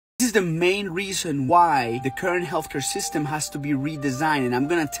This is the main reason why the current healthcare system has to be redesigned, and I'm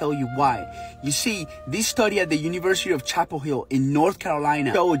gonna tell you why. You see, this study at the University of Chapel Hill in North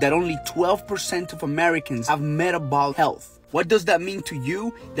Carolina showed that only 12% of Americans have metabolic health. What does that mean to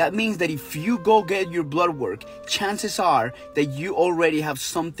you? That means that if you go get your blood work, chances are that you already have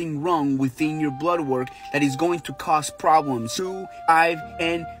something wrong within your blood work that is going to cause problems 2, 5,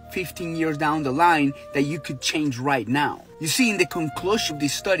 and 15 years down the line that you could change right now. You see, in the conclusion of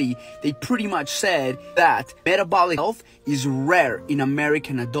this study, they pretty much said that metabolic health is rare in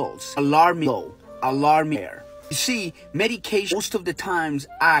American adults. Alarming low, alarming rare. You see, medication most of the times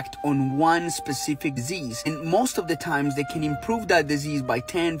act on one specific disease, and most of the times they can improve that disease by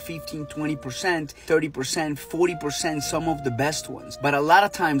 10, 15, 20%, 30%, 40%, some of the best ones. But a lot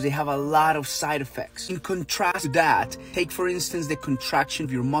of times they have a lot of side effects. In contrast to that, take for instance the contraction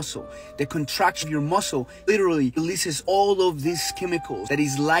of your muscle. The contraction of your muscle literally releases all of these chemicals that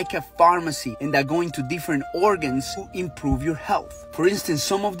is like a pharmacy and that go into different organs to improve your health. For instance,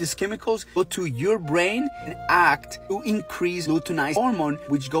 some of these chemicals go to your brain and act to increase luteinizing hormone,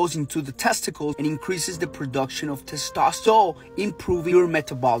 which goes into the testicles and increases the production of testosterone, improving your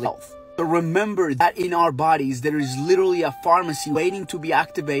metabolic health. So remember that in our bodies, there is literally a pharmacy waiting to be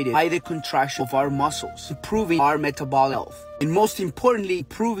activated by the contraction of our muscles, improving our metabolic health. And most importantly,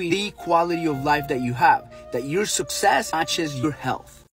 improving the quality of life that you have, that your success matches your health.